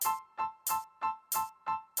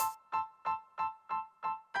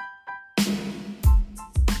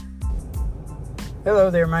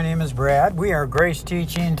Hello there, my name is Brad. We are Grace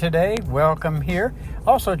Teaching today. Welcome here.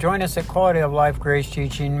 Also join us at Quality of Life Grace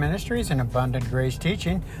Teaching Ministries and Abundant Grace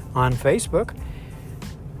Teaching on Facebook.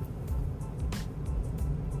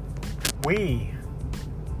 We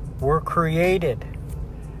were created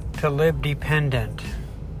to live dependent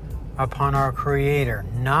upon our Creator,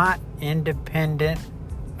 not independent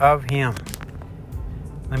of Him.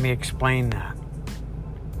 Let me explain that.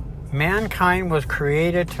 Mankind was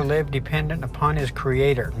created to live dependent upon his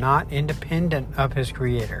Creator, not independent of his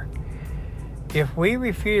Creator. If we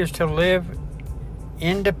refuse to live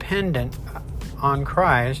independent on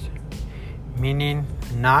Christ, meaning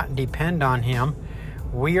not depend on Him,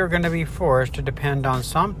 we are going to be forced to depend on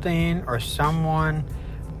something or someone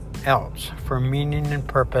else for meaning and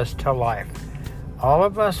purpose to life. All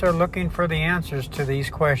of us are looking for the answers to these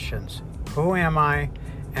questions. Who am I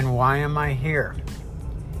and why am I here?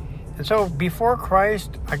 And so before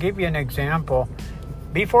Christ, I'll give you an example.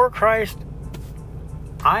 Before Christ,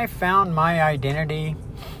 I found my identity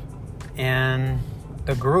in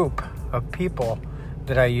the group of people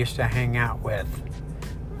that I used to hang out with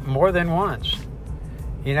more than once.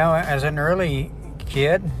 You know, as an early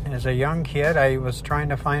kid, as a young kid, I was trying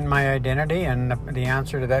to find my identity and the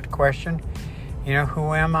answer to that question, you know,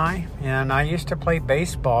 who am I? And I used to play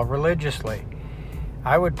baseball religiously.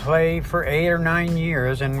 I would play for 8 or 9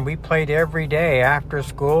 years, and we played every day after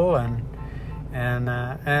school and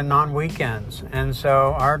on weekends. And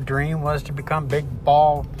so our dream was to become big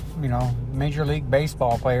ball, Major League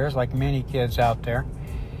Baseball players like many kids out there.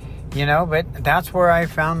 But that's where I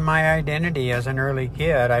found my identity as an early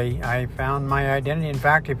kid. I found my identity. In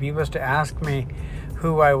fact, if you was to ask me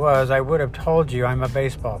who I was, I would have told you I'm a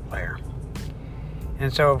baseball player.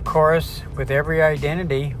 And so, of course, with every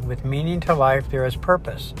identity, with meaning to life, there is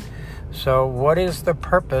purpose. So what is the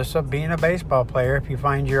purpose of being a baseball player if you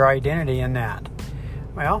find your identity in that?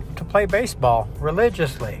 Well, to play baseball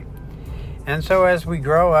religiously. And so as we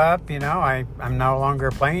grow up, I'm no longer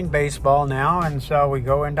playing baseball now, and so we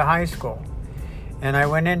go into high school. And I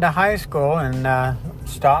went into high school and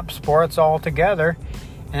stopped sports altogether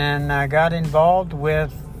and got involved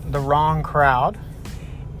with the wrong crowd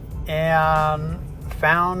and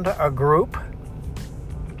found a group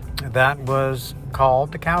that was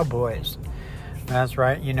called the Cowboys. That's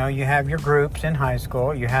right. You have your groups in high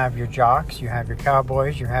school. You have your jocks, you have your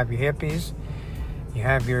cowboys, you have your hippies, you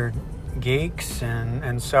have your geeks,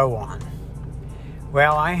 and so on.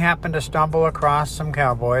 Well, I happened to stumble across some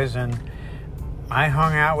cowboys, and I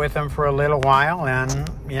hung out with them for a little while, and,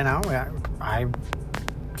 I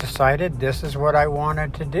decided this is what I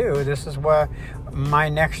wanted to do. This is what my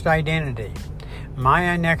next identity.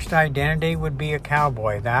 My next identity would be a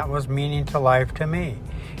cowboy. That was meaning to life to me.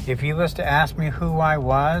 If you was to ask me who I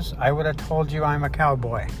was, I would have told you I'm a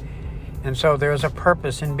cowboy. And so there's a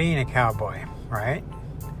purpose in being a cowboy, right?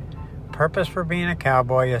 Purpose for being a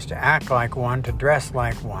cowboy is to act like one, to dress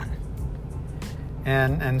like one,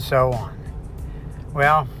 and so on.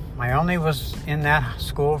 Well, I only was in that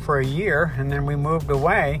school for a year, and then we moved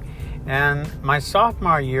away. And my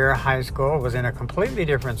sophomore year of high school was in a completely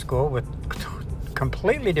different school with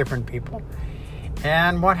completely different people.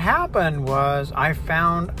 And what happened was I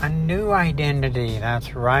found a new identity.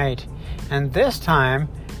 That's right. And this time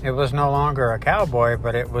it was no longer a cowboy,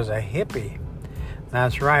 but it was a hippie.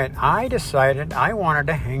 That's right. I decided I wanted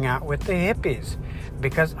to hang out with the hippies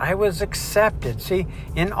because I was accepted. See,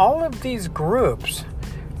 in all of these groups,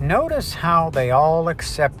 notice how they all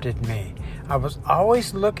accepted me. I was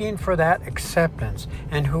always looking for that acceptance.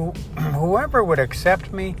 And whoever would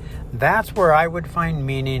accept me, that's where I would find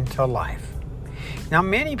meaning to life. Now,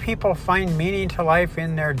 many people find meaning to life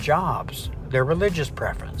in their jobs, their religious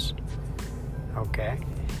preference. Okay?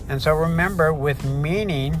 And so remember, with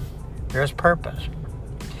meaning, there's purpose.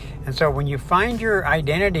 And so when you find your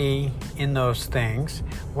identity in those things,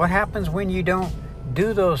 what happens when you don't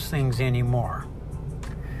do those things anymore?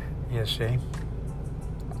 You see?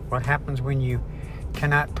 What happens when you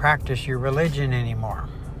cannot practice your religion anymore?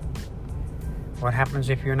 What happens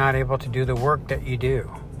if you're not able to do the work that you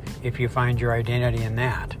do, if you find your identity in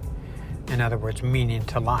that? In other words, meaning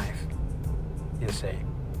to life, you see.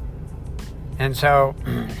 And so,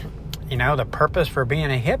 the purpose for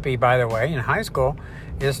being a hippie, by the way, in high school,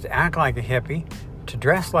 is to act like a hippie, to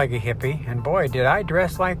dress like a hippie. And boy, did I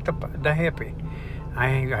dress like the hippie.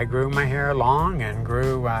 I grew my hair long and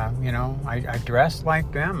grew, I dressed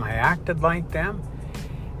like them. I acted like them,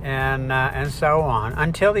 and so on.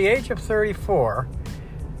 Until the age of 34,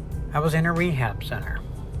 I was in a rehab center.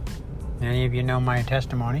 Many of you know my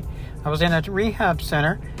testimony. I was in a rehab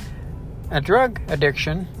center a drug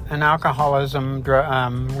addiction, an alcoholism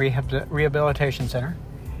rehabilitation center.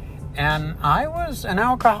 And I was an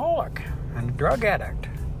alcoholic and a drug addict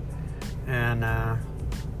and a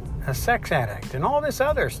sex addict and all this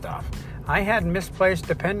other stuff. I had misplaced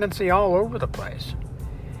dependency all over the place,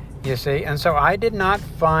 you see. And so I did not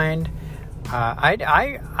find,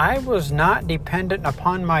 I was not dependent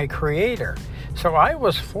upon my Creator. So I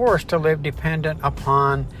was forced to live dependent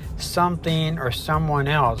upon something or someone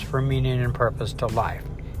else for meaning and purpose to life.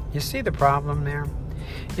 You see the problem there?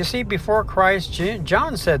 You see, before Christ,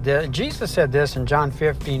 Jesus said this in John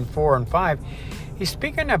 15:4 and 5. He's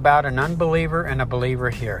speaking about an unbeliever and a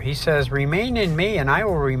believer here. He says, "Remain in me and I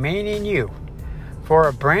will remain in you. For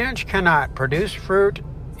a branch cannot produce fruit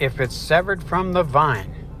if it's severed from the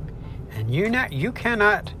vine. And you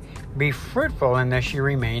cannot be fruitful unless you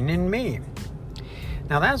remain in me."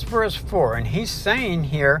 Now that's verse 4. And he's saying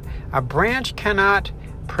here, a branch cannot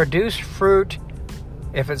produce fruit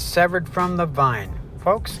if it's severed from the vine.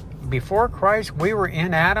 Folks, before Christ, we were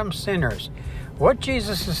in Adam sinners. What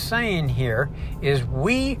Jesus is saying here is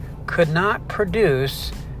we could not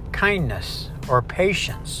produce kindness or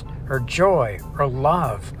patience or joy or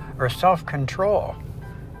love or self-control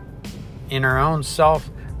in our own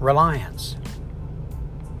self-reliance.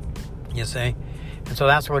 You see? And so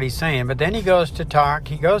that's what he's saying. But then he goes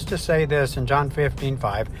to say this in John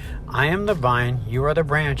 15:5, "I am the vine, you are the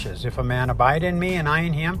branches. If a man abide in me and I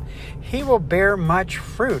in him, he will bear much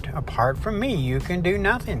fruit. Apart from me, you can do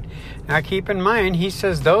nothing." Now keep in mind, he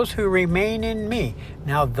says, "Those who remain in me."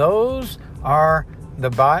 Now those are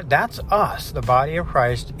that's us, the body of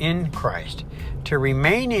Christ in Christ. To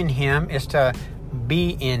remain in him is to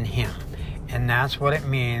be in him. And that's what it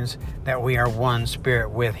means that we are one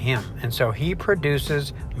spirit with him. And so he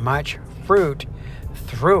produces much fruit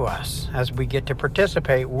through us as we get to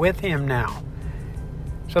participate with him now.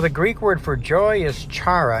 So the Greek word for joy is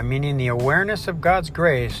chara, meaning the awareness of God's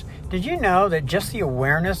grace. Did you know that just the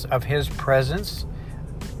awareness of his presence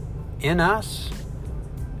in us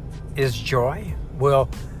is joy, will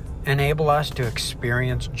enable us to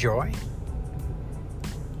experience joy?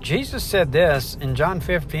 Jesus said this in John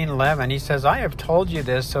 15:11. He says, "I have told you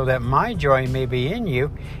this so that my joy may be in you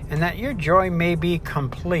and that your joy may be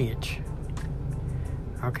complete."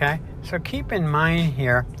 Okay? So keep in mind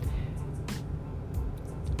here,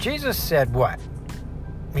 Jesus said what?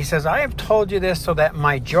 He says, "I have told you this so that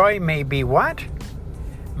my joy may be" what?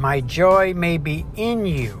 "My joy may be in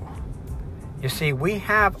you." You see, we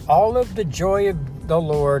have all of the joy of the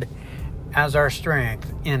Lord as our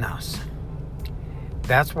strength in us.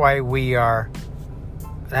 That's why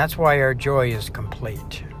our joy is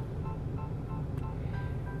complete.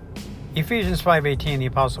 Ephesians 5:18, the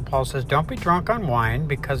Apostle Paul says, "Don't be drunk on wine,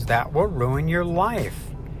 because that will ruin your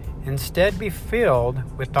life. Instead, be filled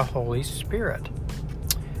with the Holy Spirit."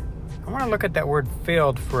 I want to look at that word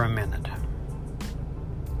filled for a minute.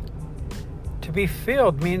 To be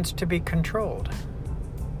filled means to be controlled.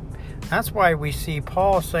 That's why we see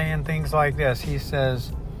Paul saying things like this. He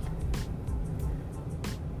says,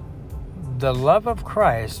 "The love of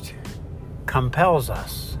Christ compels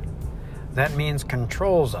us." That means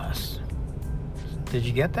controls us. Did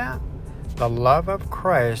you get that? The love of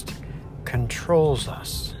Christ controls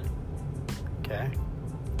us. Okay?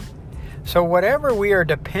 So whatever we are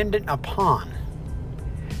dependent upon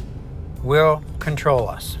will control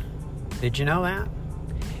us. Did you know that?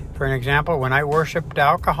 For an example, when I worshipped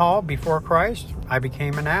alcohol before Christ, I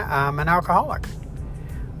became an alcoholic.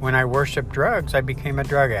 When I worshipped drugs, I became a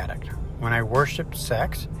drug addict. When I worshipped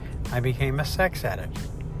sex, I became a sex addict.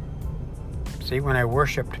 See, when I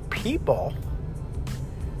worshipped people,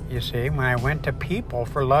 you see, when I went to people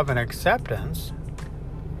for love and acceptance,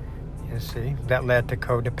 you see, that led to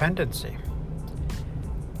codependency.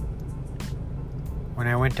 When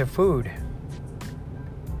I went to food,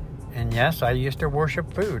 and yes, I used to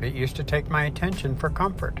worship food. It used to take my attention for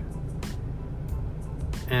comfort.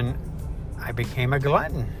 And I became a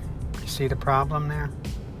glutton. You see the problem there?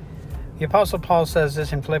 The Apostle Paul says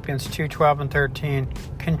this in Philippians 2:12 and 13.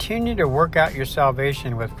 "Continue to work out your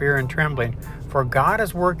salvation with fear and trembling, for God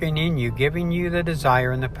is working in you, giving you the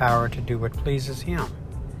desire and the power to do what pleases him."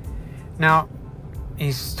 Now,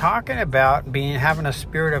 he's talking about having a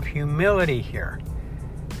spirit of humility here.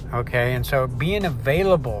 Okay, and so being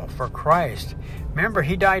available for Christ. Remember,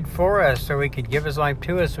 he died for us so he could give his life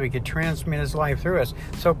to us, so he could transmit his life through us.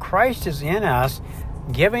 So Christ is in us,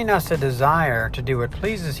 giving us a desire to do what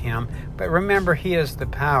pleases him. But remember, he has the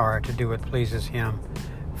power to do what pleases him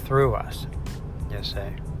through us. You see?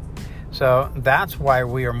 So that's why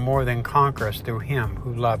we are more than conquerors through him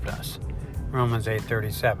who loved us. Romans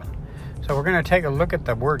 8:37. So we're going to take a look at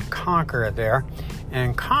the word conquer there.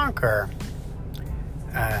 And conquer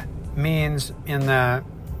means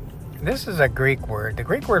this is a Greek word. The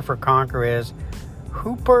Greek word for conquer is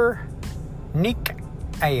hupernikeo.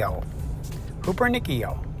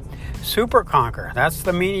 Hupernikeo. Super conquer. That's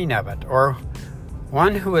the meaning of it. Or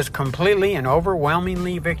one who is completely and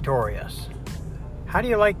overwhelmingly victorious. How do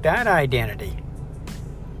you like that identity?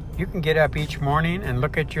 You can get up each morning and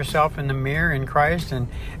look at yourself in the mirror in Christ, and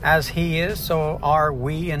as He is, so are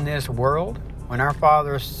we in this world. When our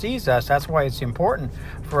Father sees us, that's why it's important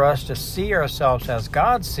for us to see ourselves as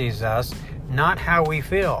God sees us, not how we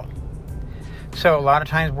feel. So a lot of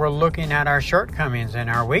times we're looking at our shortcomings and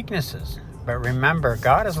our weaknesses, but remember,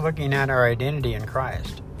 God is looking at our identity in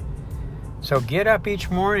Christ. So get up each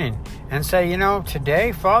morning and say,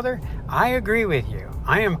 today, Father, I agree with you.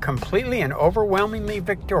 I am completely and overwhelmingly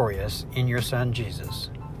victorious in your Son Jesus,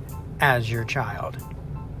 as your child.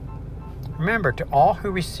 Remember, to all who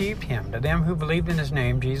received Him, to them who believed in His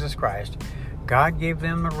name, Jesus Christ, God gave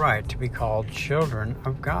them the right to be called children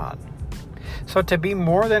of God. So to be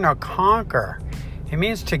more than a conqueror, it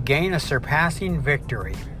means to gain a surpassing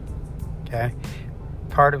victory. Okay?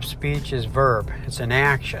 Part of speech is verb. It's an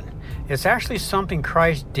action. It's actually something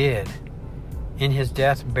Christ did in His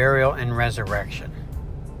death, burial, and resurrection.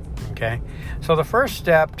 Okay? So the first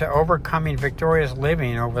step to overcoming victorious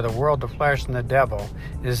living over the world, the flesh, and the devil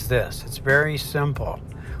is this. It's very simple.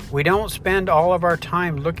 We don't spend all of our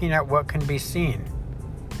time looking at what can be seen.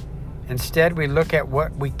 Instead, we look at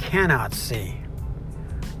what we cannot see.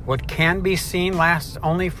 What can be seen lasts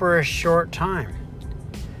only for a short time.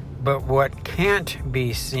 But what can't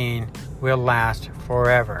be seen will last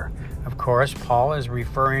forever. Of course, Paul is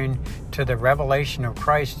referring to the revelation of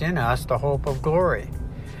Christ in us, the hope of glory.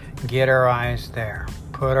 Get our eyes there.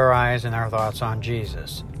 Put our eyes and our thoughts on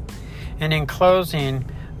Jesus. And in closing,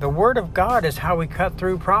 the Word of God is how we cut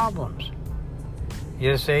through problems.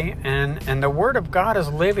 You see? And the Word of God is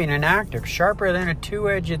living and active, sharper than a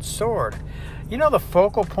two-edged sword. The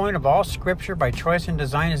focal point of all Scripture by choice and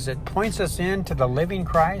design is it points us into the living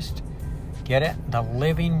Christ. Get it? The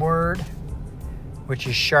living Word, which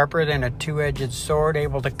is sharper than a two-edged sword,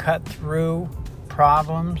 able to cut through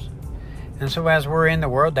problems. And so as we're in the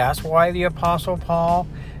world, that's why the Apostle Paul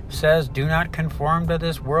says, do not conform to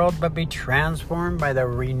this world, but be transformed by the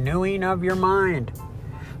renewing of your mind.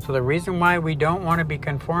 So the reason why we don't want to be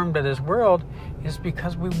conformed to this world is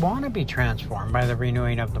because we want to be transformed by the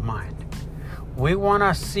renewing of the mind. We want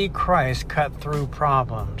to see Christ cut through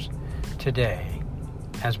problems today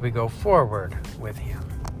as we go forward with Him.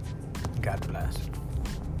 God bless.